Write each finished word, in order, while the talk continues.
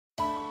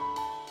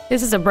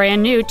This is a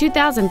brand new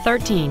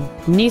 2013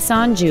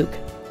 Nissan Juke.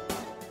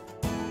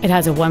 It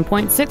has a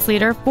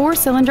 1.6-liter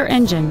four-cylinder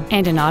engine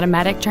and an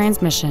automatic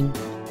transmission.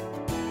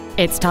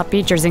 Its top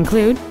features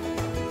include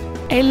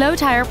a low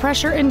tire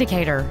pressure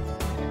indicator,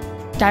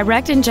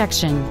 direct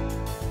injection,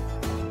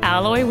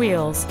 alloy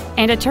wheels,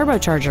 and a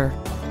turbocharger.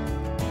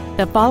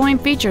 The following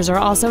features are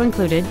also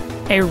included: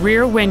 a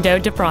rear window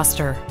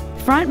defroster,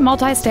 front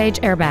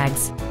multi-stage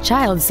airbags,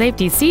 child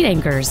safety seat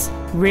anchors,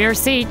 rear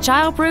seat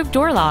child-proof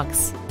door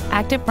locks,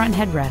 active front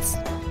headrest,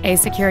 a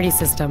security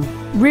system,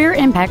 rear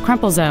impact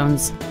crumple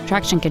zones,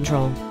 traction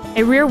control,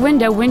 a rear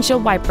window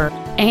windshield wiper,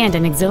 and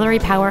an auxiliary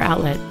power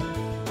outlet.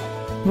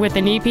 With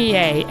an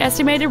EPA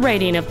estimated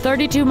rating of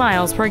 32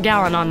 miles per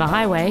gallon on the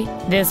highway,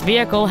 this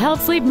vehicle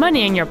helps leave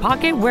money in your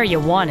pocket where you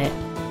want it.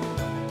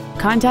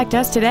 Contact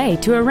us today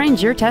to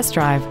arrange your test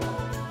drive.